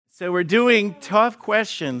So we're doing tough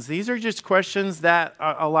questions. These are just questions that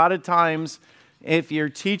a lot of times, if you're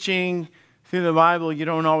teaching through the Bible, you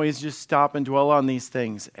don't always just stop and dwell on these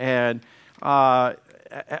things. And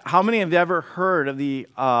how many have ever heard of the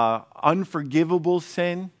unforgivable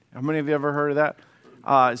sin? How many of you ever heard of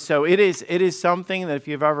that? So it is something that if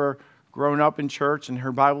you've ever grown up in church and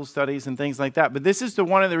heard Bible studies and things like that. But this is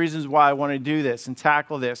one of the reasons why I want to do this and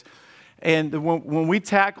tackle this. And when we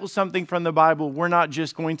tackle something from the Bible, we're not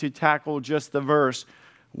just going to tackle just the verse.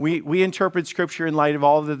 We interpret Scripture in light of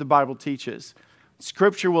all that the Bible teaches.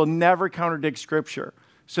 Scripture will never contradict Scripture.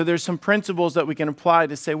 So there's some principles that we can apply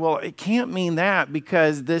to say, well, it can't mean that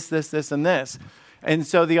because this, and this. And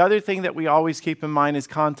so the other thing that we always keep in mind is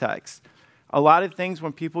context. A lot of things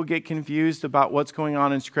when people get confused about what's going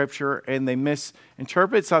on in Scripture and they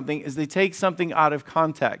misinterpret something is they take something out of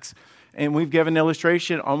context. And we've given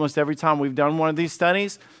illustration almost every time we've done one of these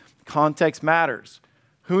studies. Context matters.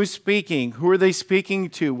 Who's speaking? Who are they speaking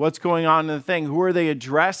to? What's going on in the thing? Who are they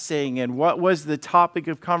addressing? And what was the topic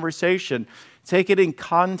of conversation? Take it in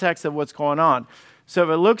context of what's going on. So if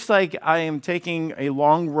it looks like I am taking a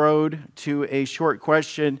long road to a short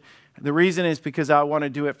question, the reason is because I want to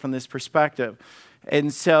do it from this perspective.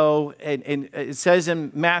 And so, and it says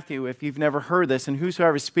in Matthew, if you've never heard this, and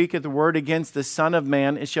whosoever speaketh the word against the Son of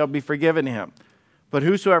Man, it shall be forgiven him. But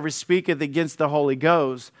whosoever speaketh against the Holy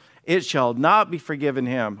Ghost, it shall not be forgiven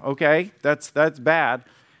him. Okay, that's bad.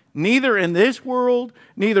 Neither in this world,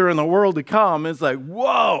 neither in the world to come. It's like,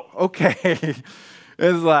 whoa, okay.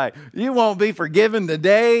 It's like, you won't be forgiven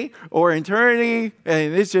today or eternity,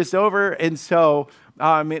 and it's just over. And so,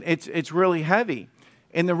 it's really heavy.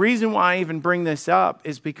 And the reason why I even bring this up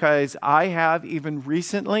is because I have even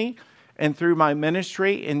recently, and through my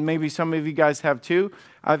ministry, and maybe some of you guys have too,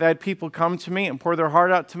 I've had people come to me and pour their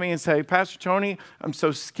heart out to me and say, Pastor Tony, I'm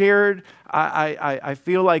so scared. I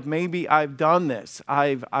feel like maybe I've done this.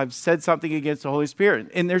 I've said something against the Holy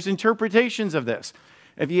Spirit. And there's interpretations of this.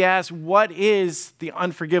 If you ask, what is the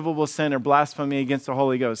unforgivable sin or blasphemy against the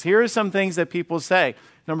Holy Ghost? Here are some things that people say.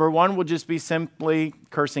 Number one will just be simply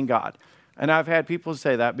cursing God. And I've had people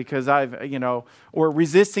say that because or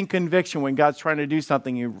resisting conviction when God's trying to do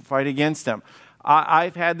something, you fight against him.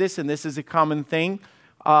 I've had this, and this is a common thing,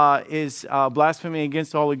 is blasphemy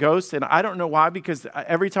against the Holy Ghost. And I don't know why, because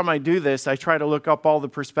every time I do this, I try to look up all the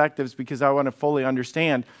perspectives because I want to fully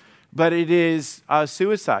understand. But it is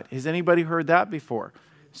suicide. Has anybody heard that before?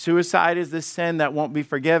 Suicide is the sin that won't be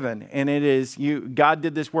forgiven. And it is God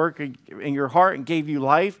did this work in your heart and gave you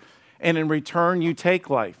life. And in return, you take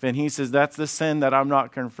life. And he says, that's the sin that I'm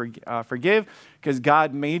not going to forgive because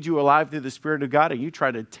God made you alive through the Spirit of God and you try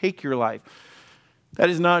to take your life. That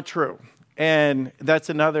is not true. And that's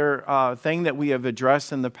another thing that we have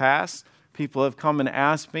addressed in the past. People have come and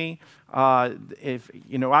asked me if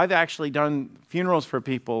I've actually done funerals for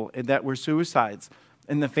people that were suicides.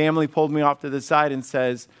 And the family pulled me off to the side and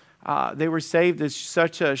says, they were saved. It's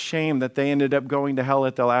such a shame that they ended up going to hell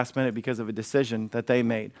at the last minute because of a decision that they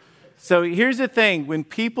made. So here's the thing. When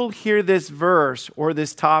people hear this verse or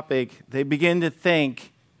this topic, they begin to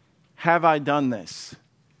think, have I done this?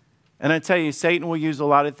 And I tell you, Satan will use a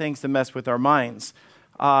lot of things to mess with our minds.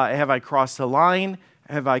 Have I crossed the line?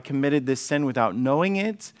 Have I committed this sin without knowing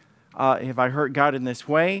it? Have I hurt God in this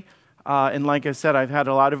way? And like I said, I've had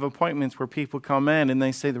a lot of appointments where people come in and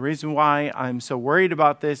they say, the reason why I'm so worried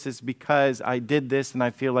about this is because I did this and I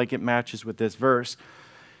feel like it matches with this verse.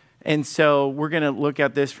 And so we're going to look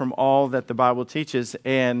at this from all that the Bible teaches.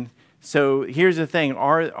 And so here's the thing.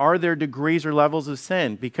 Are there degrees or levels of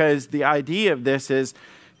sin? Because the idea of this is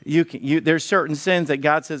there's certain sins that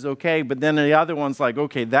God says, okay, but then the other one's like,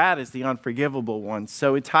 okay, that is the unforgivable one.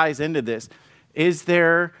 So it ties into this. Is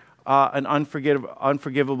there an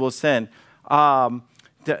unforgivable sin? How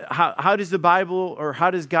does the Bible or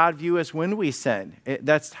how does God view us when we sin?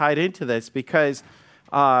 That's tied into this because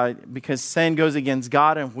sin goes against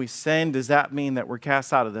God, and if we sin, does that mean that we're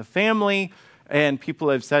cast out of the family? And people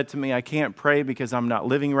have said to me, I can't pray because I'm not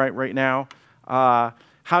living right now.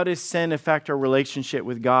 How does sin affect our relationship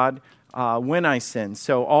with God when I sin?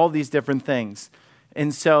 So all these different things.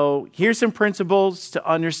 And so here's some principles to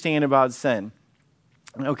understand about sin.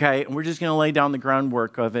 Okay, and we're just going to lay down the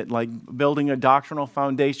groundwork of it, like building a doctrinal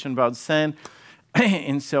foundation about sin.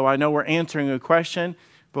 And so I know we're answering a question,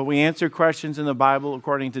 but we answer questions in the Bible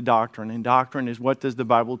according to doctrine. And doctrine is, what does the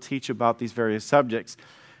Bible teach about these various subjects?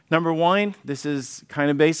 Number one, this is kind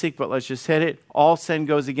of basic, but let's just hit it. All sin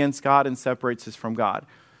goes against God and separates us from God.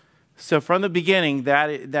 So from the beginning,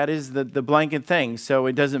 that is the blanket thing. So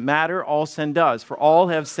it doesn't matter, all sin does. For all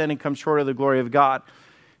have sinned and come short of the glory of God.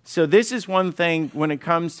 So this is one thing when it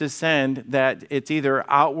comes to sin, that it's either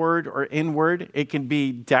outward or inward. It can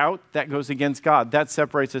be doubt that goes against God. That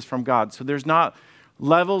separates us from God. So there's not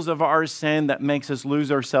levels of our sin that makes us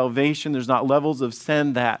lose our salvation. There's not levels of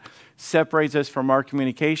sin that separates us from our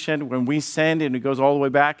communication. When we sin, and it goes all the way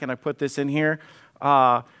back, and I put this in here,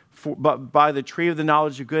 but by the tree of the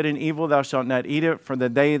knowledge of good and evil, thou shalt not eat it. For the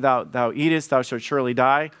day thou eatest, thou shalt surely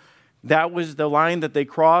die. That was the line that they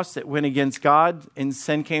crossed that went against God, and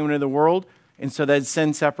sin came into the world. And so that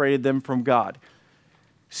sin separated them from God.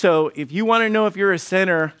 So if you want to know if you're a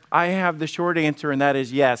sinner, I have the short answer, and that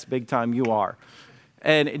is yes, big time you are.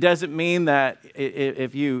 And it doesn't mean that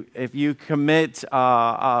if you commit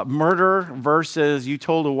murder versus you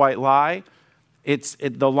told a white lie,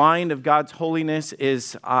 the line of God's holiness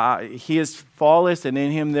is He is flawless, and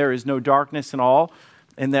in Him there is no darkness at all.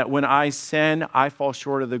 And that when I sin, I fall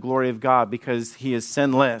short of the glory of God because He is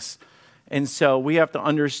sinless. And so we have to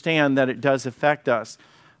understand that it does affect us.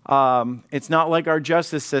 It's not like our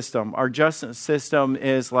justice system. Our justice system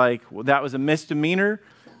is like, well, that was a misdemeanor,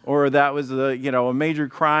 or that was a major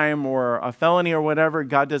crime or a felony or whatever.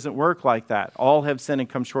 God doesn't work like that. All have sinned and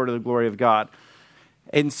come short of the glory of God.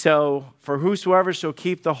 And so, for whosoever shall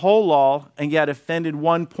keep the whole law and yet offended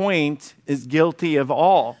one point is guilty of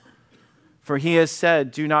all. For He has said,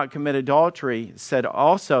 do not commit adultery, said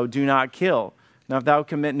also, do not kill. Now, if thou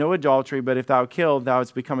commit no adultery, but if thou kill, thou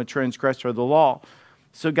hast become a transgressor of the law.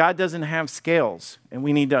 So God doesn't have scales, and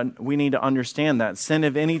we need to understand that. Sin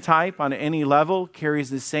of any type, on any level, carries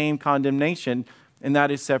the same condemnation, and that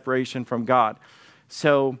is separation from God.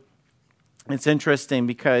 So it's interesting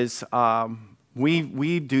because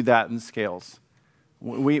we do that in scales.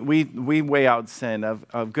 We weigh out sin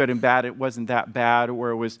of good and bad. It wasn't that bad, or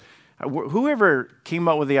it was... Whoever came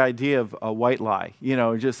up with the idea of a white lie,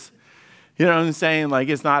 just, what I'm saying? Like,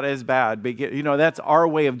 it's not as bad. But, that's our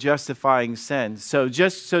way of justifying sin. So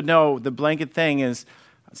just so know, the blanket thing is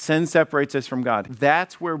sin separates us from God.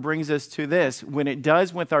 That's where it brings us to this, when it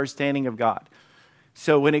does with our standing of God.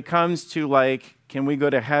 So when it comes to, like, can we go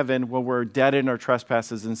to heaven? Well, we're dead in our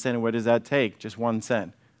trespasses and sin. What does that take? Just one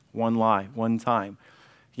sin, one lie, one time.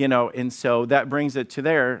 And so that brings it to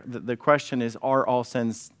there. The question is, are all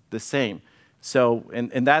sins the same? So,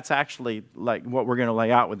 and that's actually like what we're going to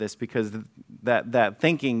lay out with this, because that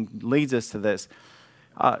thinking leads us to this.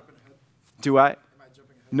 Do I?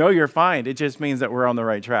 No, you're fine. It just means that we're on the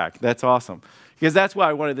right track. That's awesome. Because that's why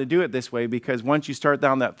I wanted to do it this way, because once you start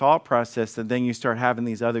down that thought process, and then you start having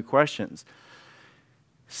these other questions.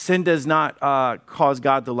 Sin does not cause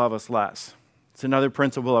God to love us less. It's another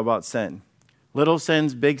principle about sin. Little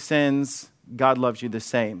sins, big sins, God loves you the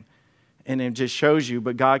same. And it just shows you,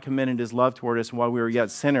 but God commended His love toward us, and while we were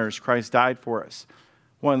yet sinners, Christ died for us.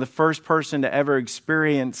 One of the first person to ever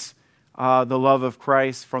experience the love of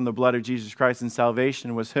Christ from the blood of Jesus Christ in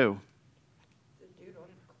salvation was who? The dude on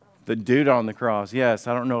the cross. The dude on the cross, yes.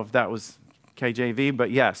 I don't know if that was KJV,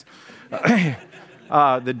 but yes.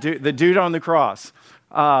 The dude on the cross.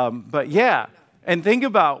 But yeah, and think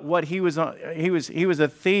about what he was. He was a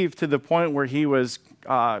thief to the point where he was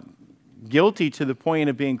guilty to the point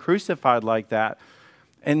of being crucified like that.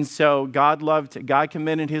 And so God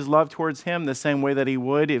commended His love towards him the same way that He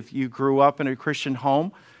would if you grew up in a Christian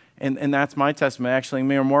home. And that's my testimony. Actually,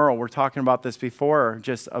 me and Merle were talking about this before,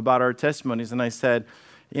 just about our testimonies. And I said,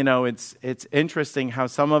 it's interesting how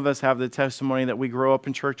some of us have the testimony that we grow up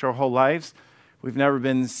in church our whole lives. We've never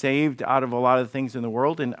been saved out of a lot of things in the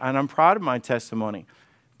world. And I'm proud of my testimony.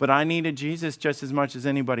 But I needed Jesus just as much as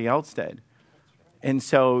anybody else did. And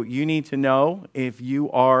so you need to know if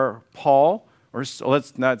you are Paul, or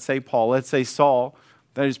let's not say Paul, let's say Saul,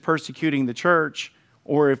 that is persecuting the church,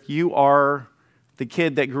 or if you are the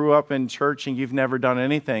kid that grew up in church and you've never done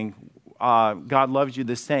anything, God loves you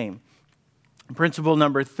the same. Principle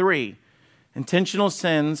number 3, intentional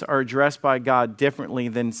sins are addressed by God differently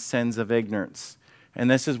than sins of ignorance. And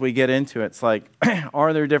this is we get into it. It's like,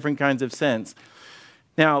 are there different kinds of sins?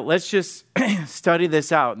 Now, let's just study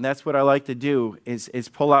this out, and that's what I like to do, is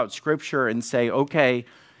pull out Scripture and say, okay,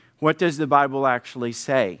 what does the Bible actually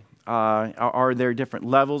say? Are there different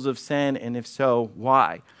levels of sin, and if so,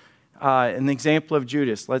 why? An example of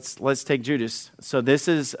Judas. Let's take Judas. So this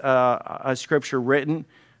is a Scripture written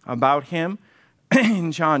about him.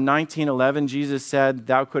 In John 19:11, Jesus said,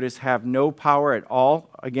 thou couldst have no power at all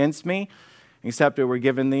against me, except it were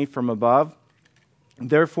given thee from above.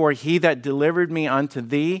 Therefore, he that delivered me unto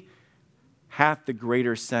thee hath the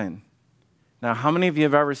greater sin. Now, how many of you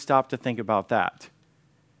have ever stopped to think about that?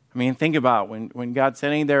 I mean, think about when God's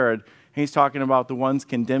sitting there and He's talking about the ones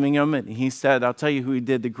condemning him, and He said, I'll tell you who he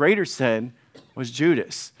did the greater sin was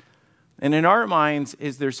Judas. And in our minds,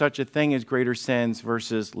 is there such a thing as greater sins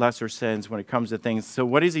versus lesser sins when it comes to things? So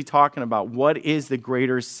what is he talking about? What is the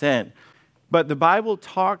greater sin? But the Bible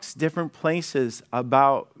talks different places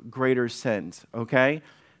about greater sins, okay?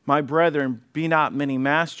 My brethren, be not many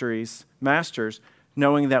masters,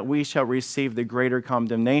 knowing that we shall receive the greater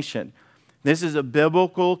condemnation. This is a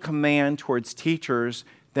biblical command towards teachers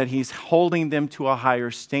that he's holding them to a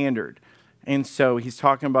higher standard. And so he's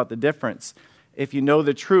talking about the difference. If you know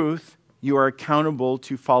the truth, you are accountable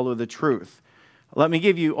to follow the truth. Let me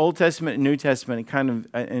give you Old Testament and New Testament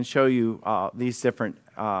and show you these different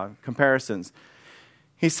comparisons.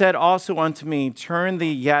 He said also unto me, turn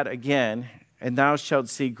thee yet again, and thou shalt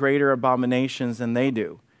see greater abominations than they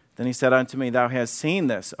do. Then he said unto me, thou hast seen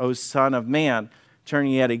this, O Son of Man, turn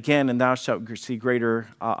yet again, and thou shalt see greater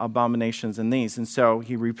abominations than these. And so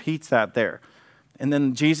he repeats that there. And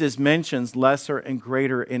then Jesus mentions lesser and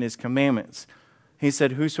greater in his commandments. He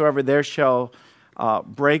said, whosoever there shall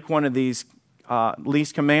break one of these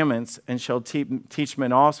least commandments and shall teach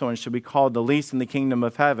men also, and shall be called the least in the kingdom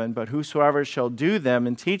of heaven. But whosoever shall do them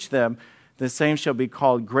and teach them, the same shall be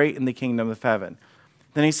called great in the kingdom of heaven.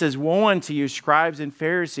 Then he says, woe unto you, scribes and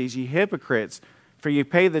Pharisees, ye hypocrites, for ye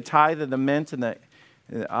pay the tithe of the mint and the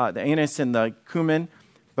anise and the cumin,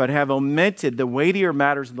 but have omitted the weightier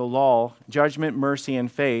matters of the law, judgment, mercy,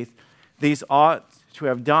 and faith. These ought to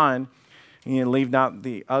have done, and leave not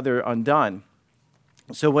the other undone.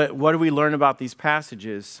 So what do we learn about these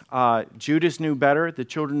passages? Judas knew better. The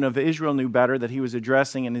children of Israel knew better that he was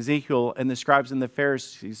addressing in Ezekiel, and the scribes and the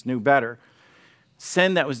Pharisees knew better.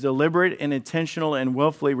 Sin that was deliberate and intentional and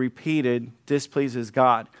willfully repeated displeases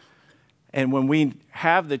God. And when we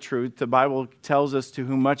have the truth, the Bible tells us to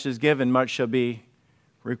whom much is given, much shall be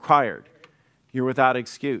required. You're without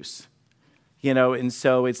excuse. And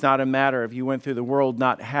so it's not a matter if you went through the world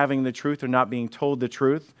not having the truth or not being told the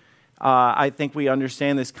truth. I think we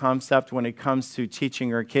understand this concept when it comes to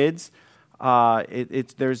teaching our kids. I'll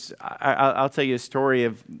tell you a story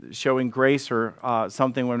of showing grace or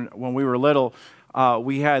something. When we were little,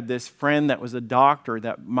 we had this friend that was a doctor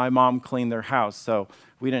that my mom cleaned their house. So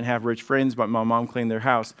we didn't have rich friends, but my mom cleaned their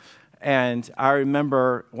house. And I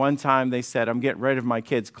remember one time they said, I'm getting rid of my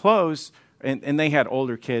kids' clothes. And they had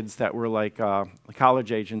older kids that were like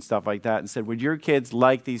college age and stuff like that, and said, would your kids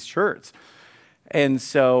like these shirts? And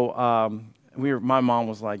so my mom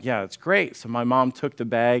was like, yeah, it's great. So my mom took the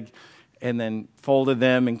bag and then folded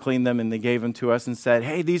them and cleaned them, and they gave them to us and said,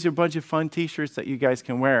 hey, these are a bunch of fun T-shirts that you guys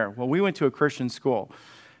can wear. Well, we went to a Christian school,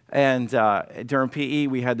 and during PE,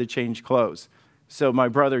 we had to change clothes. So my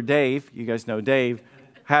brother Dave, you guys know Dave,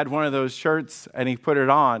 had one of those shirts, and he put it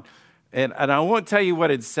on. And I won't tell you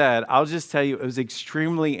what it said. I'll just tell you it was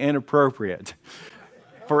extremely inappropriate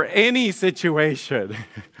for any situation.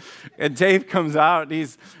 And Dave comes out, and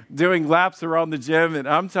he's doing laps around the gym. And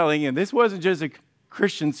I'm telling you, this wasn't just a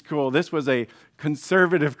Christian school. This was a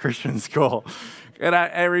conservative Christian school. And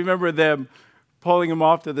I remember them pulling him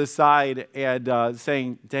off to the side and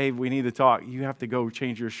saying, Dave, we need to talk. You have to go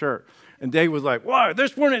change your shirt. And Dave was like, wow,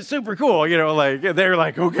 this one is super cool. They were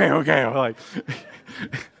like, okay. I'm like...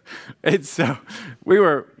 And so we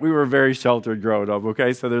were very sheltered growing up,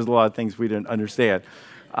 okay? So there's a lot of things we didn't understand.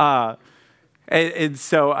 And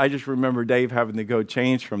so I just remember Dave having to go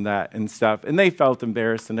change from that and stuff. And they felt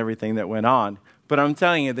embarrassed and everything that went on. But I'm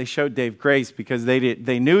telling you, they showed Dave grace because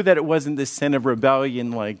they knew that it wasn't this sin of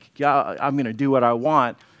rebellion, like, yeah, I'm going to do what I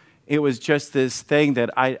want. It was just this thing that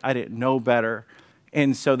I didn't know better.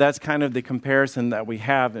 And so that's kind of the comparison that we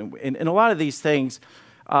have. And a lot of these things...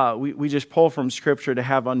 we just pull from Scripture to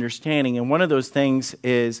have understanding. And one of those things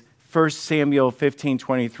is 1 Samuel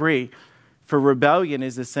 15:23. For rebellion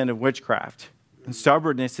is the sin of witchcraft, and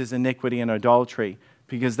stubbornness is iniquity and adultery,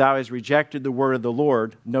 because thou hast rejected the word of the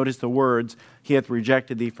Lord. Notice the words, he hath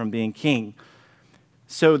rejected thee from being king.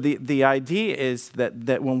 So the idea is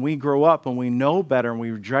that when we grow up and we know better and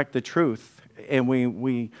we reject the truth, and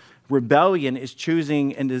rebellion is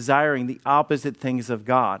choosing and desiring the opposite things of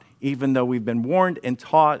God, even though we've been warned and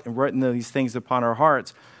taught and written these things upon our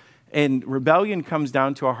hearts. And rebellion comes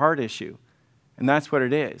down to a heart issue. And that's what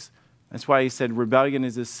it is. That's why he said rebellion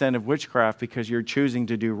is a sin of witchcraft, because you're choosing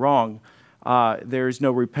to do wrong. There's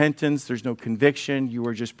no repentance. There's no conviction. You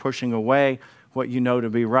are just pushing away what you know to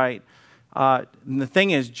be right. And the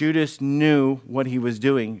thing is, Judas knew what he was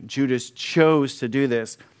doing. Judas chose to do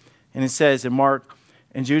this. And it says in Mark,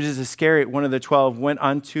 and Judas Iscariot, one of the 12, went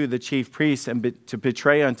unto the chief priests and to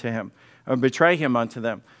betray him unto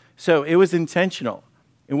them. So it was intentional.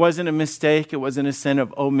 It wasn't a mistake. It wasn't a sin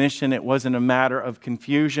of omission. It wasn't a matter of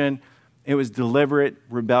confusion. It was deliberate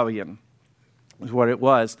rebellion. is what it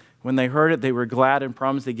was. When they heard it, they were glad and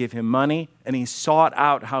promised to give him money, and he sought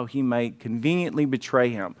out how he might conveniently betray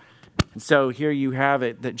him. And so here you have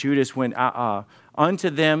it, that Judas went unto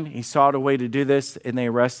them. He sought a way to do this, and they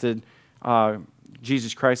arrested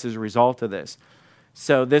Jesus Christ as a result of this.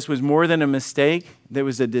 So this was more than a mistake. There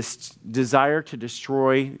was a desire to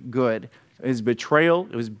destroy good. It was betrayal.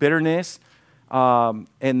 It was bitterness. And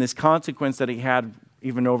this consequence that he had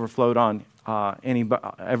even overflowed on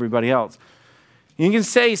everybody else. You can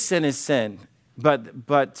say sin is sin,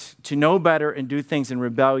 but to know better and do things in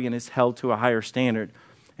rebellion is held to a higher standard.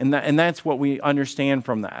 And that's what we understand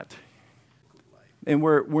from that. And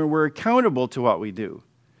we're accountable to what we do.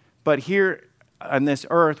 But here on this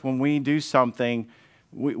earth, when we do something,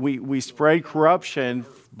 we spread corruption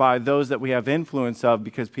by those that we have influence of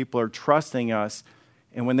because people are trusting us.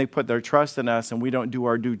 And when they put their trust in us and we don't do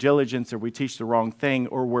our due diligence, or we teach the wrong thing,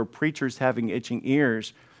 or we're preachers having itching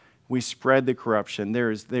ears, we spread the corruption.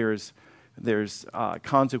 There's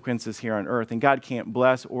consequences here on earth. And God can't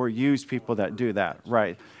bless or use people that do that,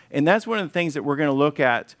 right? And that's one of the things that we're going to look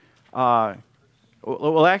at.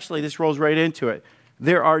 Well, actually, this rolls right into it.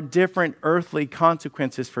 There are different earthly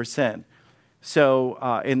consequences for sin. So,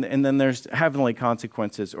 and then there's heavenly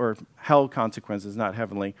consequences, or hell consequences, not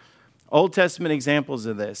heavenly. Old Testament examples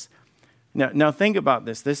of this. Now think about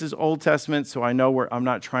this. This is Old Testament, so I know I'm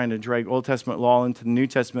not trying to drag Old Testament law into the New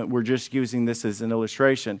Testament. We're just using this as an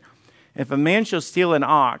illustration. If a man shall steal an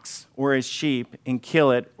ox or a sheep and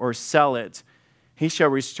kill it or sell it, he shall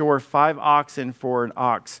restore 5 oxen for an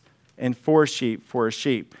ox and 4 sheep for a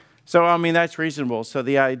sheep. So, I mean, that's reasonable. So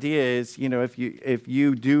the idea is, if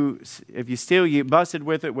you steal, you busted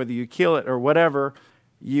with it, whether you kill it or whatever,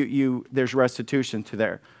 there's restitution to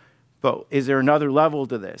there. But is there another level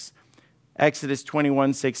to this? Exodus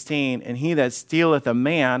 21:16, and he that stealeth a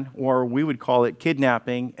man, or we would call it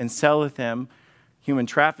kidnapping, and selleth him, human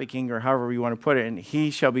trafficking, or however you want to put it, and he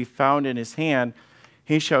shall be found in his hand,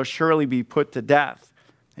 he shall surely be put to death.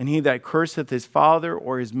 And he that curseth his father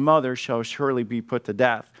or his mother shall surely be put to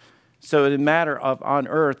death. So it's a matter of on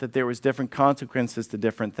earth that there was different consequences to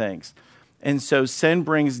different things. And so sin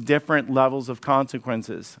brings different levels of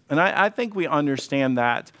consequences. And I think we understand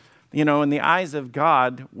that. In the eyes of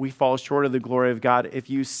God, we fall short of the glory of God. If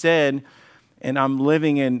you sin and I'm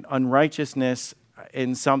living in unrighteousness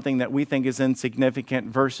in something that we think is insignificant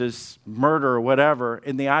versus murder or whatever,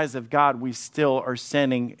 in the eyes of God, we still are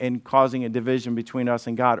sinning and causing a division between us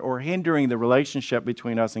and God, or hindering the relationship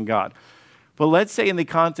between us and God. But let's say in the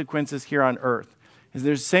consequences here on earth, is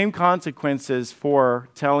there's the same consequences for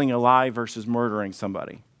telling a lie versus murdering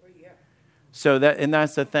somebody. So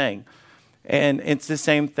that's the thing. And it's the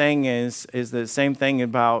same thing is the same thing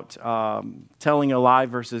about telling a lie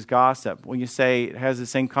versus gossip. When you say it has the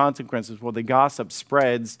same consequences, well, the gossip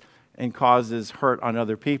spreads and causes hurt on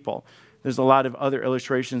other people. There's a lot of other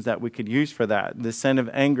illustrations that we could use for that. The sin of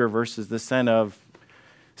anger versus the sin of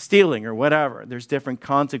stealing or whatever. There's different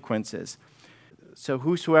consequences. So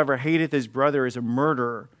whosoever hateth his brother is a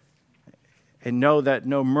murderer, and know that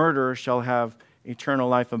no murderer shall have eternal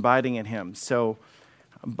life abiding in him. So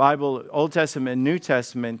Bible, Old Testament and New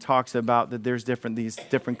Testament talks about that there's these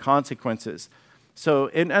different consequences. So,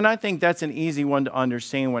 and I think that's an easy one to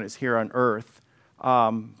understand when it's here on earth.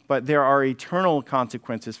 But there are eternal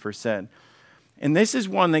consequences for sin. And this is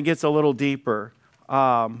one that gets a little deeper.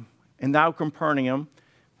 In thou Capernaum,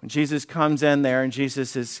 when Jesus comes in there and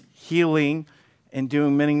Jesus is healing and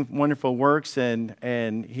doing many wonderful works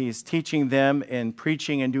and he's teaching them and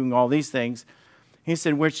preaching and doing all these things, he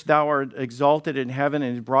said, which thou art exalted in heaven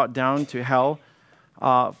and brought down to hell.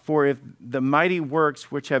 For if the mighty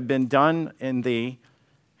works which have been done in thee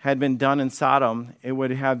had been done in Sodom, it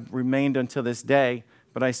would have remained until this day.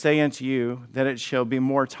 But I say unto you that it shall be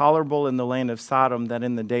more tolerable in the land of Sodom than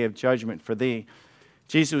in the day of judgment for thee.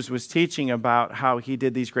 Jesus was teaching about how he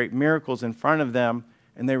did these great miracles in front of them,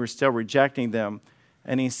 and they were still rejecting them.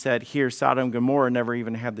 And he said, here, Sodom and Gomorrah never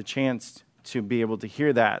even had the chance to be able to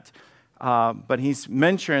hear that. But he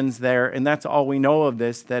mentions there, and that's all we know of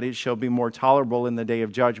this, that it shall be more tolerable in the day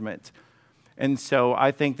of judgment. And so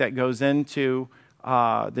I think that goes into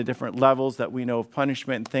the different levels that we know of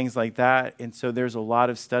punishment and things like that. And so there's a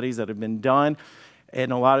lot of studies that have been done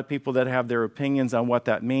and a lot of people that have their opinions on what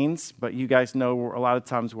that means. But you guys know a lot of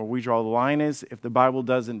times where we draw the line is if the Bible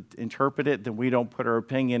doesn't interpret it, then we don't put our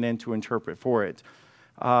opinion in to interpret for it.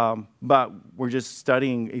 But we're just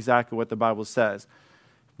studying exactly what the Bible says.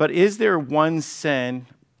 But is there one sin,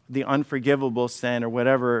 the unforgivable sin, or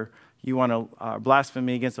whatever you want to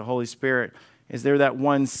blasphemy against the Holy Spirit, is there that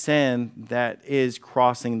one sin that is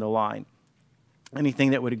crossing the line?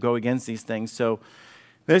 Anything that would go against these things. So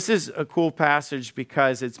This is a cool passage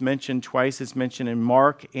because it's mentioned twice. It's mentioned in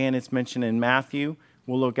Mark and it's mentioned in Matthew.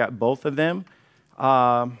 We'll look at both of them.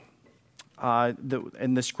 And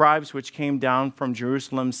the scribes which came down from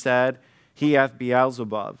Jerusalem said, "He hath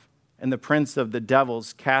Beelzebub, and the prince of the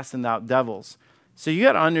devils casting out devils." So you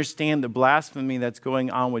got to understand the blasphemy that's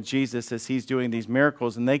going on with Jesus as he's doing these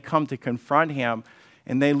miracles. And they come to confront him,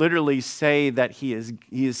 and they literally say that he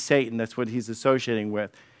is Satan. That's what he's associating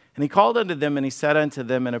with. And he called unto them, and he said unto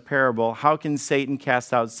them in a parable, "How can Satan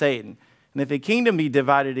cast out Satan? And if a kingdom be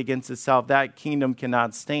divided against itself, that kingdom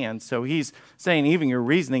cannot stand." So he's saying even your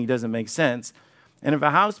reasoning doesn't make sense. "And if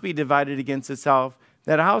a house be divided against itself,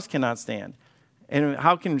 that house cannot stand. And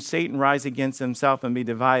how can Satan rise against himself and be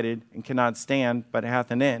divided and cannot stand, but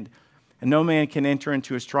hath an end? And no man can enter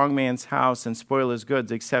into a strong man's house and spoil his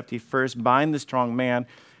goods, except he first bind the strong man,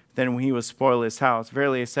 then he will spoil his house.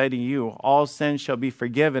 Verily I say to you, all sins shall be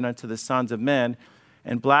forgiven unto the sons of men,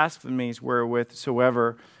 and blasphemies wherewith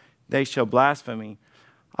soever they shall blaspheme.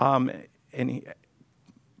 But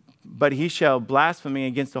he shall blaspheme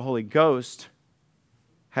against the Holy Ghost,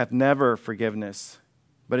 hath never forgiveness,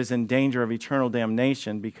 but is in danger of eternal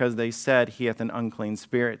damnation, because they said he hath an unclean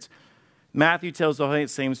spirit." Matthew tells the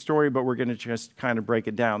same story, but we're going to just kind of break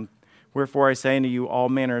it down. "Wherefore I say unto you, all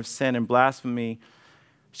manner of sin and blasphemy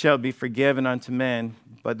shall be forgiven unto men,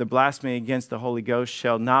 but the blasphemy against the Holy Ghost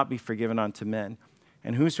shall not be forgiven unto men.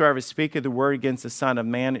 And whosoever speaketh the word against the Son of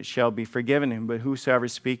Man, it shall be forgiven him. But whosoever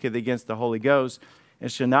speaketh against the Holy Ghost,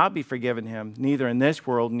 it shall not be forgiven him, neither in this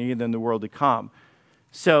world, neither in the world to come."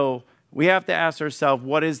 So we have to ask ourselves,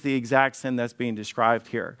 what is the exact sin that's being described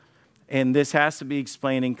here? And this has to be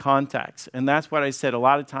explained in context. And that's what I said. A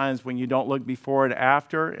lot of times when you don't look before and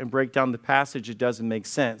after and break down the passage, it doesn't make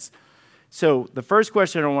sense. So the first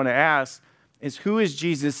question I want to ask is, who is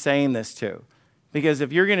Jesus saying this to? Because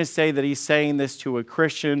if you're going to say that he's saying this to a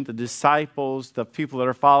Christian, the disciples, the people that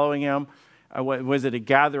are following him, was it a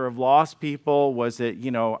gather of lost people? Was it,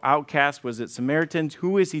 outcasts? Was it Samaritans?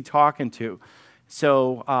 Who is he talking to?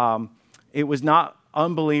 So it was not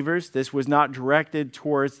unbelievers. This was not directed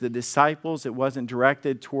towards the disciples. It wasn't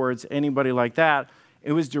directed towards anybody like that.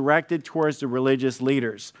 It was directed towards the religious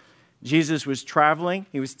leaders. Jesus was traveling.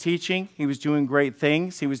 He was teaching. He was doing great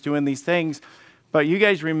things. He was doing these things. But you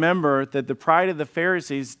guys remember that the pride of the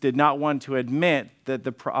Pharisees did not want to admit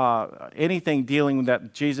that anything dealing with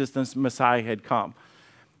that Jesus, the Messiah, had come.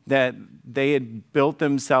 That they had built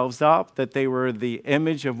themselves up, that they were the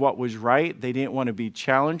image of what was right. They didn't want to be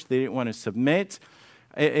challenged. They didn't want to submit.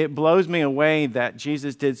 It blows me away that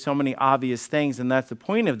Jesus did so many obvious things, and that's the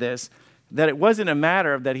point of this, that it wasn't a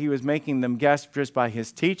matter of that he was making them guess just by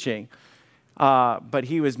his teaching, but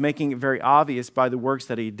he was making it very obvious by the works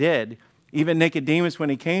that he did. Even Nicodemus, when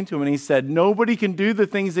he came to him and he said, "Nobody can do the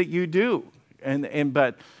things that you do."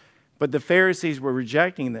 But the Pharisees were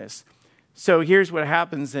rejecting this. So here's what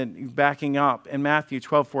happens, backing up in Matthew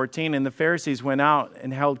 12:14, "And the Pharisees went out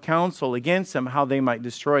and held counsel against him, how they might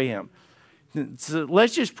destroy him." So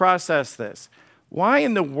let's just process this. Why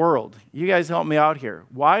in the world, you guys help me out here,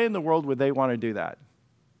 why in the world would they want to do that?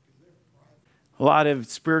 A lot of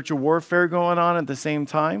spiritual warfare going on at the same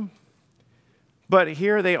time. But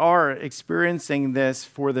here they are experiencing this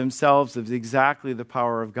for themselves of exactly the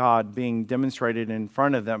power of God being demonstrated in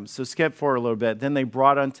front of them. So skip forward a little bit. "Then they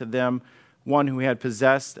brought unto them one who had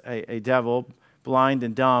possessed a devil, blind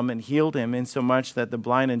and dumb, and healed him, insomuch that the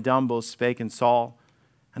blind and dumb both spake and saw.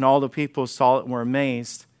 And all the people saw it and were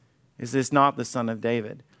amazed. Is this not the Son of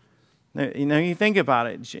David?" Now, you think about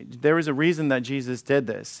it. There was a reason that Jesus did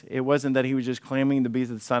this. It wasn't that he was just claiming to be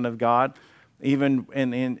the Son of God. Even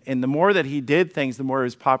and the more that he did things, the more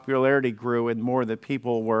his popularity grew and more that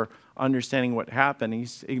people were understanding what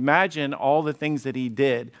happened. Imagine all the things that he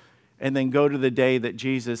did and then go to the day that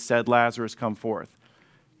Jesus said, "Lazarus, come forth."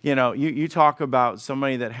 You talk about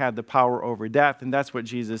somebody that had the power over death, and that's what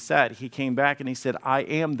Jesus said. He came back and he said, "I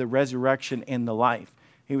am the resurrection and the life."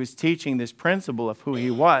 He was teaching this principle of who he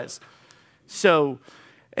was. So,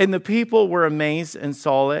 and the people were amazed and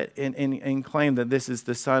saw it and claimed that this is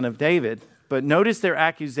the Son of David. But notice their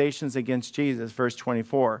accusations against Jesus, verse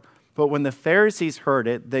 24. "But when the Pharisees heard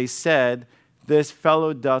it, they said, This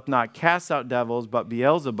fellow doth not cast out devils, but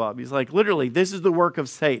Beelzebub." He's like, literally, this is the work of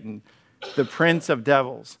Satan, the prince of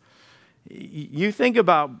devils. You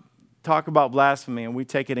talk about blasphemy, and we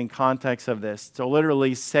take it in context of this, to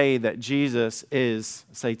literally say that Jesus is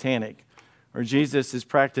satanic, or Jesus is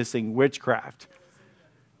practicing witchcraft.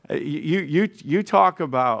 You talk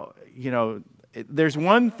about, there's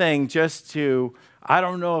one thing just to, I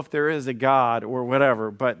don't know if there is a God or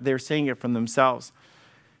whatever, but they're saying it from themselves.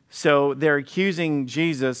 So they're accusing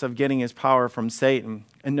Jesus of getting his power from Satan.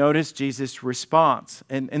 And notice Jesus' response.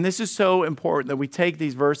 And this is so important that we take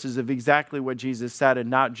these verses of exactly what Jesus said and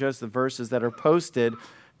not just the verses that are posted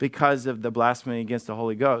because of the blasphemy against the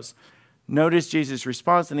Holy Ghost. Notice Jesus'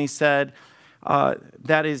 response, and he said,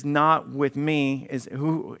 that is not with me,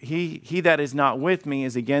 he that is not with me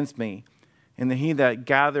is against me, and he that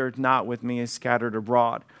gathered not with me is scattered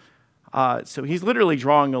abroad. So he's literally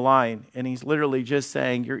drawing a line, and he's literally just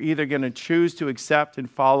saying, you're either going to choose to accept and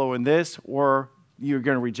follow in this, or you're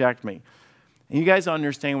going to reject me. And you guys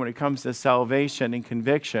understand when it comes to salvation and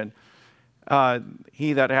conviction,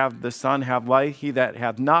 he that hath the Son have life, he that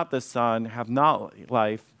hath not the Son have not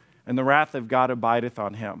life, and the wrath of God abideth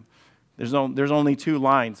on him. There's only two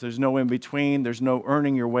lines. There's no in between. There's no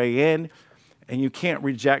earning your way in. And you can't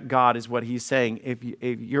reject God is what he's saying. If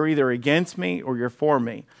you're either against me or you're for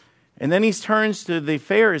me. And then he turns to the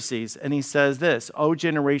Pharisees and he says this, O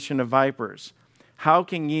generation of vipers, how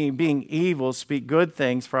can ye, being evil, speak good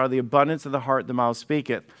things? For out of the abundance of the heart the mouth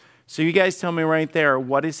speaketh. So you guys tell me right there,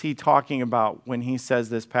 what is he talking about when he says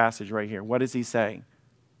this passage right here? What is he saying?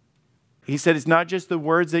 He said it's not just the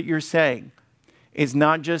words that you're saying. It's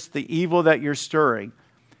not just the evil that you're stirring.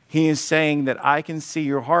 He is saying that I can see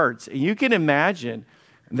your hearts. You can imagine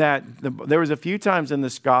that there was a few times in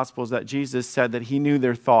the Gospels that Jesus said that he knew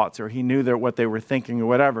their thoughts or he knew what they were thinking or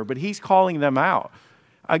whatever, but he's calling them out.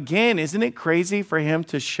 Again, isn't it crazy for him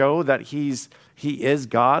to show that he is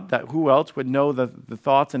God? That who else would know the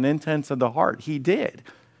thoughts and intents of the heart? He did.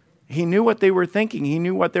 He knew what they were thinking. He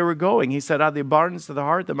knew what they were going. He said, out of the abundance of the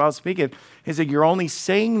heart, the mouth speaketh. He said, you're only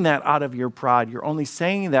saying that out of your pride. You're only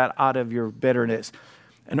saying that out of your bitterness.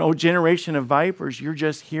 And oh, generation of vipers, you're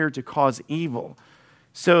just here to cause evil.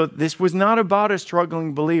 So this was not about a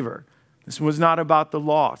struggling believer. This was not about the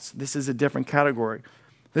lost. This is a different category.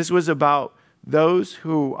 This was about those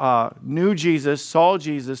who knew Jesus, saw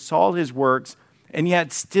his works, and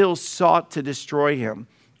yet still sought to destroy him.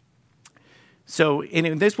 So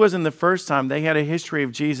this wasn't the first time. They had a history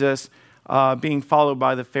of Jesus being followed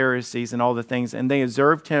by the Pharisees and all the things, and they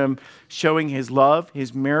observed him showing his love,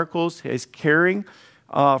 his miracles, his caring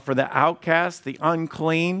for the outcast, the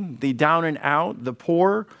unclean, the down and out, the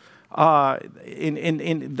poor,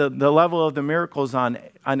 in the level of the miracles on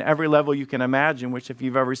every level you can imagine, which if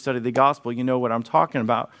you've ever studied the gospel, you know what I'm talking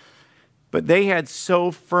about. But they had so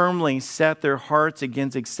firmly set their hearts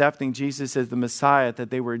against accepting Jesus as the Messiah that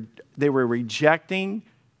they were rejecting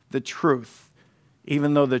the truth,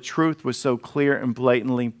 even though the truth was so clear and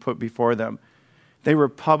blatantly put before them. They were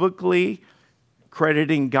publicly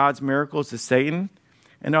crediting God's miracles to Satan.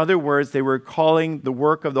 In other words, they were calling the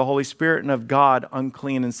work of the Holy Spirit and of God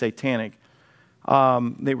unclean and satanic.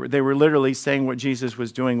 They were literally saying what Jesus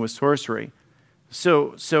was doing was sorcery.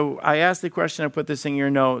 So I asked the question, I put this in your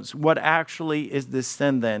notes, what actually is this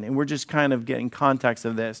sin then? And we're just kind of getting context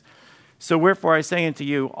of this. So wherefore I say unto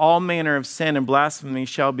you, all manner of sin and blasphemy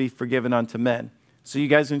shall be forgiven unto men. So you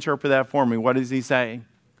guys interpret that for me. What is he saying?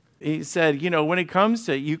 He said, when it comes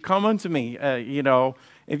to you come unto me,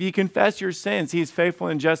 if you confess your sins, he is faithful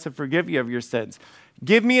and just to forgive you of your sins.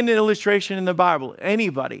 Give me an illustration in the Bible,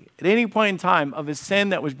 anybody, at any point in time, of a sin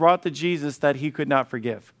that was brought to Jesus that he could not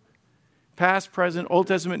forgive. Past, present, Old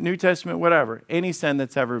Testament, New Testament, whatever. Any sin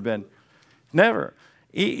that's ever been. Never.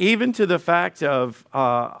 Even to the fact of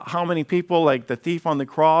how many people, like the thief on the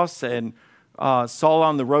cross and Saul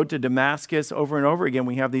on the road to Damascus, over and over again,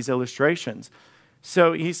 we have these illustrations.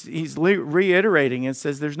 So he's reiterating and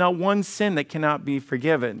says there's not one sin that cannot be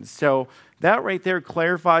forgiven. So that right there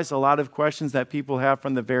clarifies a lot of questions that people have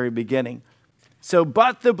from the very beginning. So,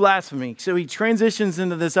 but the blasphemy. So he transitions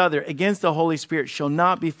into this other. Against the Holy Spirit shall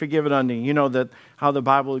not be forgiven unto you. You know that how the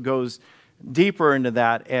Bible goes deeper into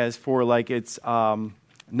that as for like it's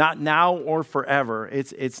not now or forever.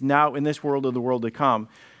 It's now in this world or the world to come.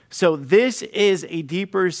 So this is a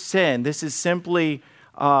deeper sin. This is simply,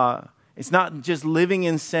 it's not just living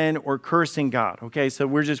in sin or cursing God. Okay, so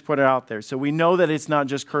we're just putting it out there. So we know that it's not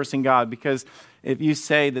just cursing God, because if you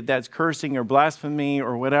say that that's cursing or blasphemy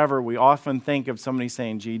or whatever, we often think of somebody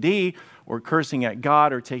saying GD or cursing at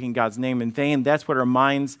God or taking God's name in vain. That's what our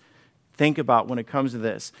minds think about when it comes to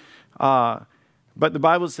this. But the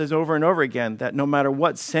Bible says over and over again that no matter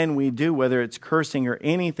what sin we do, whether it's cursing or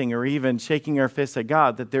anything or even shaking our fists at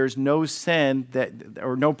God, that there's no sin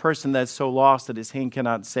or no person that's so lost that his hand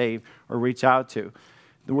cannot save or reach out to.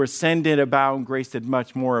 Where sin did abound, grace did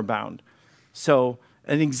much more abound. So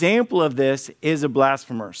an example of this is a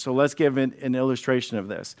blasphemer. So let's give an illustration of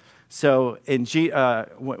this. So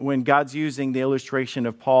when God's using the illustration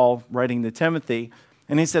of Paul writing to Timothy,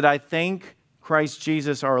 and he said, I thank Christ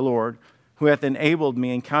Jesus our Lord, who hath enabled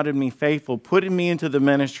me and counted me faithful, putting me into the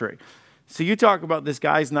ministry. So you talk about this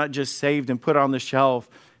guy's not just saved and put on the shelf.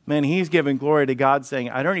 Man, he's giving glory to God, saying,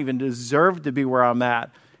 I don't even deserve to be where I'm at.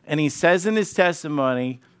 And he says in his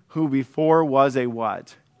testimony, who before was a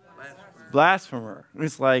what? Blasphemer.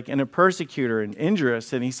 It's like, and a persecutor and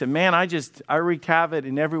injurious. And he said, man, I wreak havoc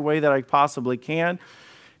in every way that I possibly can.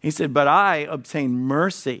 He said, but I obtained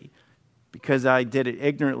mercy because I did it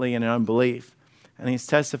ignorantly and in unbelief. And he's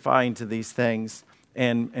testifying to these things.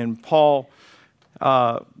 And Paul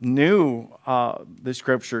knew the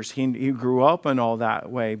scriptures. He grew up in all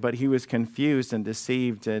that way, but he was confused and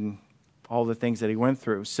deceived in all the things that he went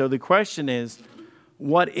through. So the question is,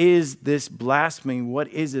 what is this blasphemy? What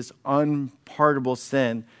is this unpardonable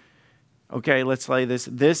sin? Okay, let's lay this.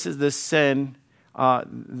 This is the sin.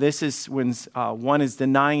 This is when one is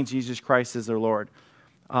denying Jesus Christ as their Lord.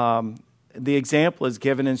 The example is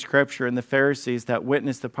given in Scripture in the Pharisees that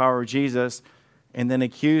witnessed the power of Jesus and then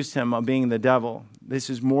accused him of being the devil. This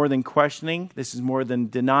is more than questioning. This is more than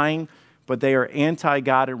denying. But they are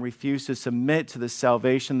anti-God and refuse to submit to the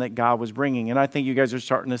salvation that God was bringing. And I think you guys are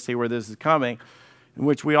starting to see where this is coming, in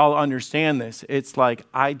which we all understand this. It's like,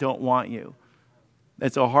 I don't want you.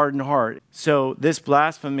 It's a hardened heart. So this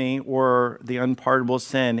blasphemy or the unpardonable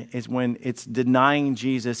sin is when it's denying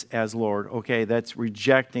Jesus as Lord. Okay, that's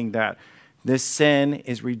rejecting that. This sin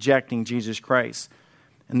is rejecting Jesus Christ.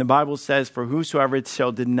 And the Bible says, for whosoever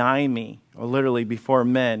shall deny me, or literally before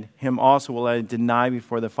men, him also will I deny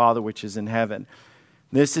before the Father which is in heaven.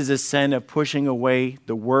 This is a sin of pushing away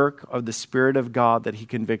the work of the Spirit of God that he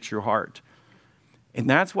convicts your heart. And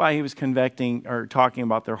that's why he was convicting or talking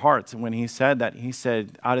about their hearts. And when he said that, he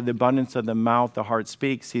said, out of the abundance of the mouth, the heart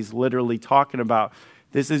speaks. He's literally talking about,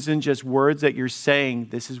 this isn't just words that you're saying,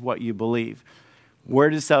 this is what you believe. Where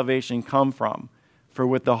does salvation come from? For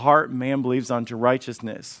with the heart, man believes unto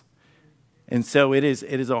righteousness. And so it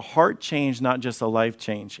is a heart change, not just a life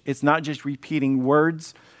change. It's not just repeating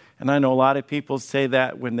words. And I know a lot of people say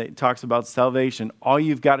that when it talks about salvation, all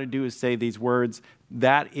you've got to do is say these words.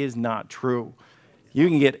 That is not true. You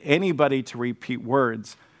can get anybody to repeat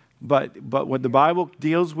words. But what the Bible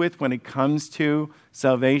deals with when it comes to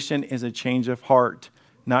salvation is a change of heart,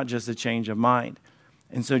 not just a change of mind.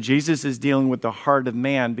 And so Jesus is dealing with the heart of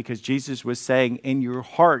man because Jesus was saying, in your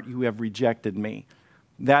heart you have rejected me.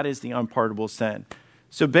 That is the unpardonable sin.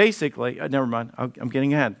 So basically, never mind, I'm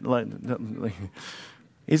getting ahead.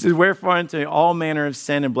 He says, wherefore unto all manner of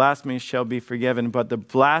sin and blasphemy shall be forgiven, but the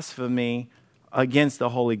blasphemy against the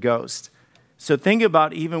Holy Ghost. So think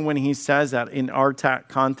about even when he says that in our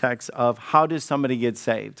context of how does somebody get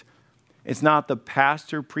saved? It's not the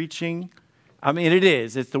pastor preaching. I mean, it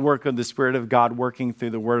is. It's the work of the Spirit of God working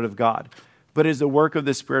through the Word of God. But it's the work of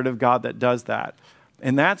the Spirit of God that does that.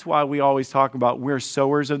 And that's why we always talk about we're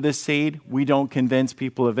sowers of this seed. We don't convince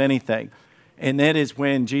people of anything. And that is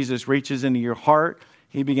when Jesus reaches into your heart.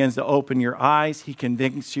 He begins to open your eyes. He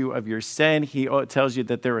convicts you of your sin. He tells you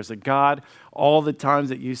that there is a God. All the times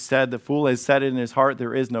that you said, the fool has said it in his heart,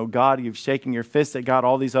 there is no God. You've shaken your fist at God,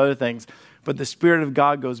 all these other things. But the Spirit of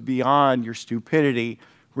God goes beyond your stupidity,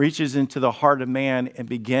 reaches into the heart of man and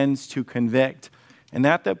begins to convict. And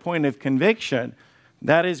at that point of conviction,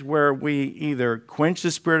 that is where we either quench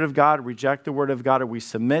the Spirit of God, reject the Word of God, or we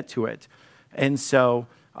submit to it. And so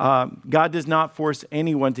God does not force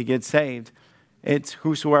anyone to get saved. It's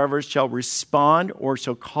whosoever shall respond or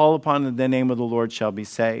shall call upon the name of the Lord shall be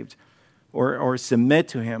saved, or submit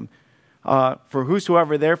to him. For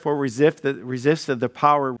whosoever therefore resisteth the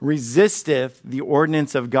power, resisteth the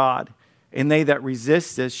ordinance of God. And they that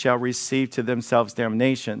resist this shall receive to themselves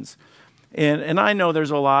damnations. And I know there's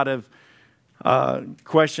a lot of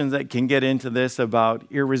questions that can get into this about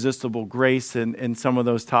irresistible grace and some of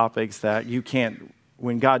those topics that you can't,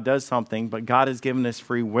 when God does something, but God has given us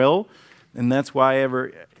free will. And that's why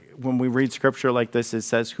when we read scripture like this, it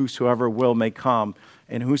says, whosoever will may come,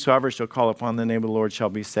 and whosoever shall call upon the name of the Lord shall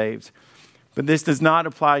be saved. But this does not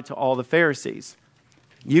apply to all the Pharisees.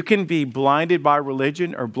 You can be blinded by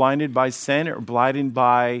religion or blinded by sin or blinded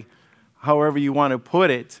by however you want to put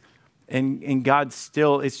it. And God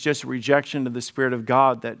still, it's just a rejection of the Spirit of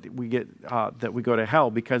God that we get, that we go to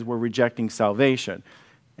hell because we're rejecting salvation.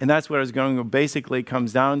 And that's what I was going to basically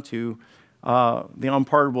comes down to. The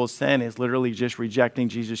unpardonable sin is literally just rejecting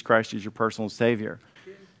Jesus Christ as your personal Savior.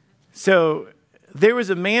 So there was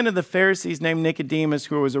a man of the Pharisees named Nicodemus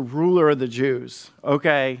who was a ruler of the Jews.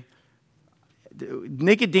 Okay.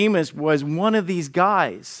 Nicodemus was one of these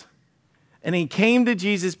guys. And he came to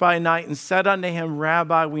Jesus by night and said unto him,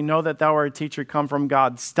 Rabbi, we know that thou art a teacher come from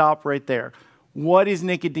God. Stop right there. What is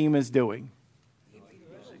Nicodemus doing?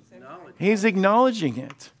 He's acknowledging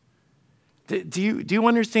it. Do you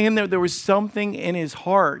understand that there was something in his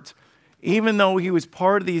heart, even though he was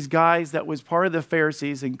part of these guys that was part of the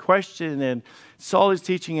Pharisees and questioned and saw his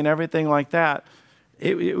teaching and everything like that,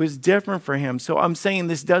 it was different for him. So I'm saying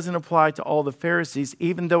this doesn't apply to all the Pharisees,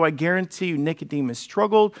 even though I guarantee you Nicodemus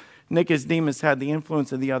struggled. Nicodemus had the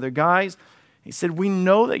influence of the other guys. He said, we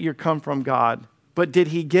know that you come from God, but did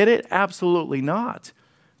he get it? Absolutely not.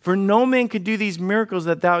 For no man could do these miracles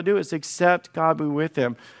that thou doest except God be with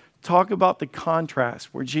him. Talk about the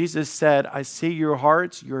contrast where Jesus said, I see your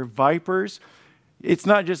hearts, you're vipers. It's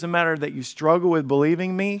not just a matter that you struggle with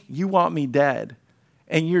believing me. You want me dead.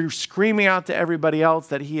 And you're screaming out to everybody else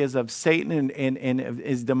that he is of Satan and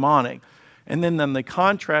is demonic. And then the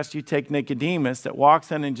contrast, you take Nicodemus that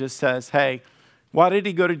walks in and just says, hey, why did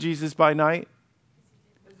he go to Jesus by night?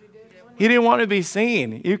 He didn't want to be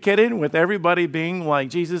seen. You kidding? With everybody being like,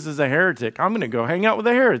 Jesus is a heretic. I'm going to go hang out with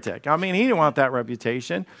a heretic. I mean, he didn't want that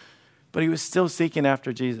reputation. But he was still seeking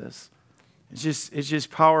after Jesus. It's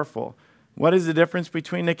just powerful. What is the difference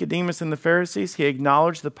between Nicodemus and the Pharisees? He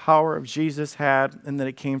acknowledged the power of Jesus had and that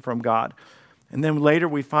it came from God. And then later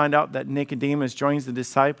we find out that Nicodemus joins the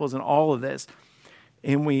disciples in all of this.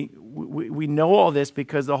 And we know all this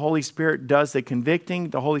because the Holy Spirit does the convicting.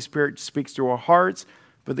 The Holy Spirit speaks to our hearts.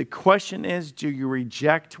 But the question is, do you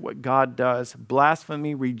reject what God does?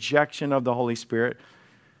 Blasphemy, rejection of the Holy Spirit.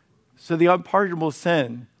 So the unpardonable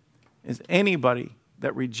sin is anybody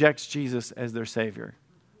that rejects Jesus as their Savior.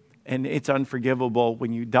 And it's unforgivable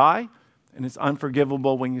when you die, and it's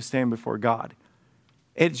unforgivable when you stand before God.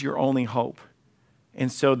 It's your only hope.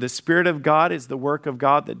 And so the Spirit of God is the work of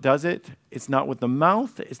God that does it. It's not with the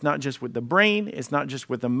mouth. It's not just with the brain. It's not just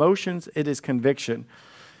with emotions. It is conviction.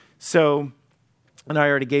 So, and I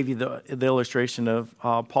already gave you the illustration of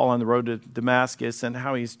Paul on the road to Damascus and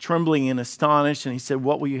how he's trembling and astonished. And he said,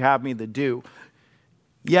 what will you have me to do?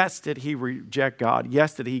 Yes, did he reject God?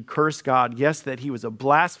 Yes, did he curse God? Yes, that he was a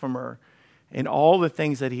blasphemer and all the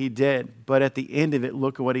things that he did. But at the end of it,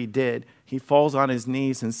 look at what he did. He falls on his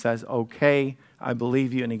knees and says, okay, I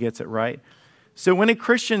believe you, and he gets it right. So when a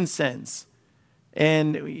Christian sins,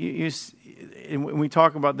 and when we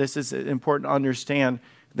talk about this, it's important to understand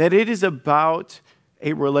that it is about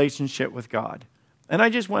a relationship with God. And I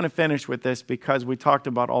just want to finish with this because we talked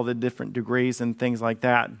about all the different degrees and things like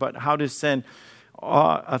that. But how does sin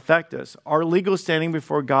affect us? Our legal standing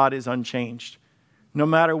before God is unchanged. No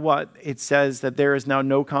matter what, it says that there is now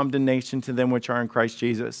no condemnation to them which are in Christ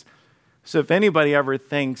Jesus. So if anybody ever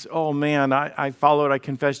thinks, oh man, I followed, I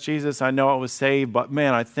confessed Jesus, I know I was saved, but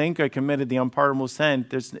man, I think I committed the unpardonable sin,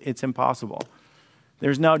 it's impossible.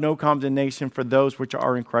 There's now no condemnation for those which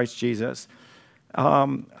are in Christ Jesus.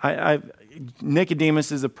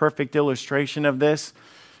 Nicodemus is a perfect illustration of this.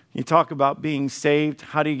 You talk about being saved.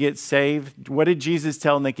 How do you get saved? What did Jesus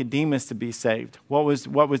tell Nicodemus to be saved?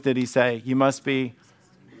 Did he say? You must be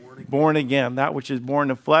born again. That which is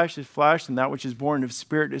born of flesh is flesh, and that which is born of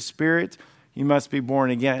spirit is spirit. You must be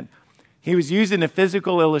born again. He was using a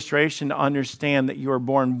physical illustration to understand that you are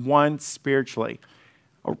born once spiritually.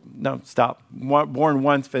 Born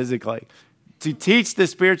once physically. To teach the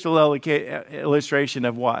spiritual illustration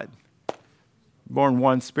of what? Born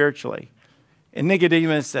once spiritually. And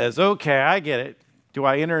Nicodemus says, okay, I get it. Do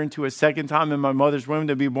I enter into a second time in my mother's womb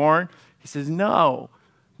to be born? He says, no.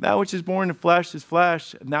 That which is born of flesh is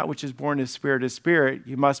flesh, and that which is born of spirit is spirit.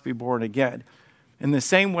 You must be born again. In the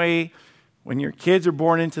same way, when your kids are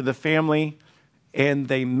born into the family and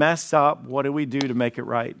they mess up, what do we do to make it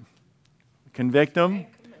right? Convict them.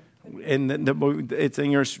 And it's in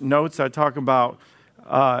your notes. I talk about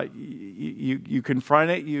you confront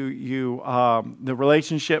it. The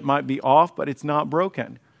relationship might be off, but it's not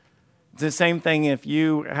broken. It's the same thing if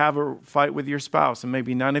you have a fight with your spouse, and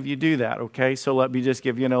maybe none of you do that, okay? So let me just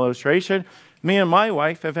give you an illustration. Me and my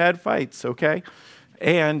wife have had fights, okay?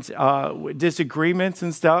 And disagreements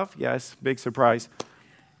and stuff. Yes, big surprise.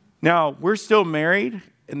 Now, we're still married,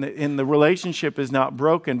 and the relationship is not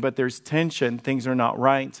broken, but there's tension. Things are not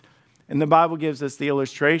right. And the Bible gives us the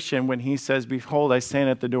illustration when he says, behold, I stand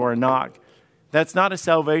at the door and knock. That's not a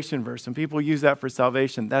salvation verse. And people use that for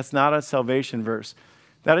salvation. That's not a salvation verse.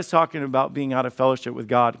 That is talking about being out of fellowship with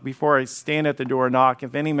God. Before I stand at the door and knock,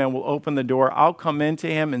 if any man will open the door, I'll come into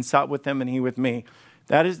him and sup with him and he with me.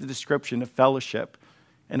 That is the description of fellowship.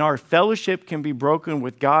 And our fellowship can be broken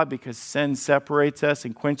with God because sin separates us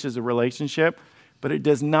and quenches a relationship, but it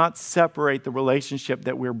does not separate the relationship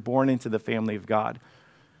that we're born into the family of God.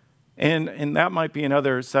 And that might be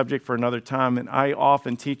another subject for another time, and I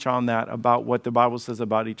often teach on that about what the Bible says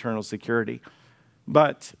about eternal security.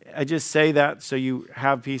 But I just say that so you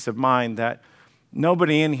have peace of mind that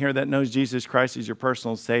Nobody in here that knows Jesus Christ as your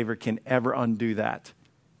personal Savior can ever undo that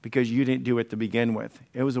because you didn't do it to begin with.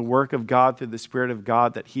 It was a work of God through the Spirit of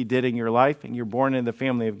God that He did in your life, and you're born in the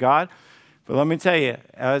family of God. But let me tell you,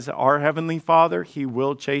 as our Heavenly Father, He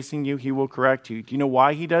will chasten you. He will correct you. Do you know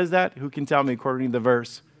why He does that? Who can tell me according to the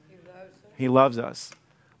verse? He loves us.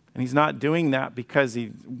 And He's not doing that because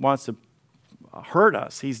He wants to hurt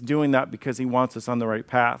us. He's doing that because He wants us on the right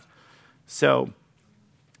path. So,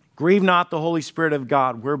 grieve not the Holy Spirit of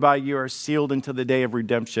God, whereby you are sealed unto the day of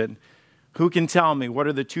redemption. Who can tell me what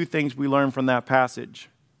are the two things we learn from that passage?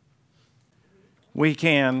 We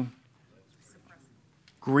can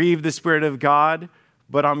grieve the Spirit of God,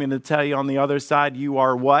 but I'm going to tell you on the other side, you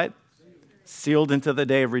are what? Sealed into the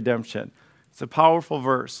day of redemption. It's a powerful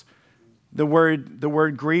verse. The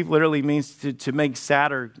word grieve literally means to make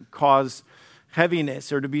sad or cause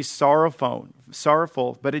heaviness or to be sorrowful,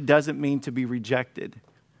 but it doesn't mean to be rejected.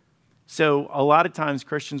 So a lot of times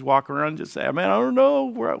Christians walk around and just say, I don't know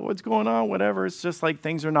what's going on, whatever. It's just like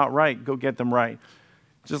things are not right. Go get them right.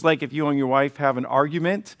 Just like if you and your wife have an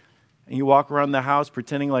argument and you walk around the house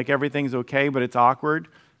pretending like everything's okay, but it's awkward,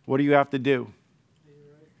 what do you have to do?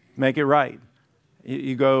 Make it right.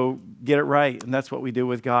 You go get it right. And that's what we do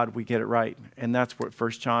with God. We get it right. And that's what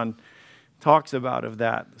 1 John talks about of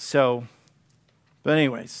that. So, but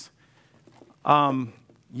anyways,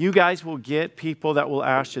 you guys will get people that will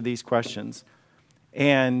ask you these questions.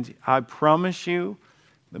 And I promise you,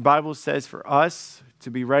 the Bible says for us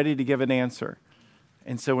to be ready to give an answer.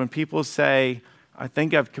 And so when people say, I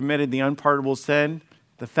think I've committed the unpardonable sin,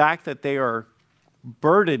 the fact that they are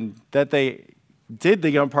burdened that they did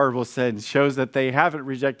the unpardonable sin shows that they haven't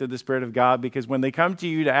rejected the Spirit of God, because when they come to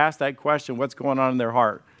you to ask that question, what's going on in their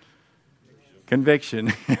heart?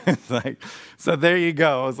 Conviction. It's like, so there you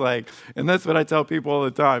go. It's like, and that's what I tell people all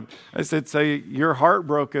the time. I said, so you're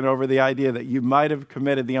heartbroken over the idea that you might have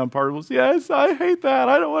committed the unpardonable sin. Yes, I hate that.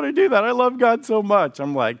 I don't want to do that. I love God so much.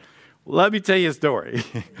 I'm like, let me tell you a story.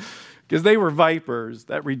 Because they were vipers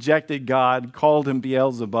that rejected God, called Him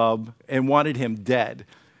Beelzebub, and wanted Him dead.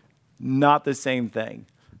 Not the same thing.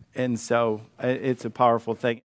 And so it's a powerful thing.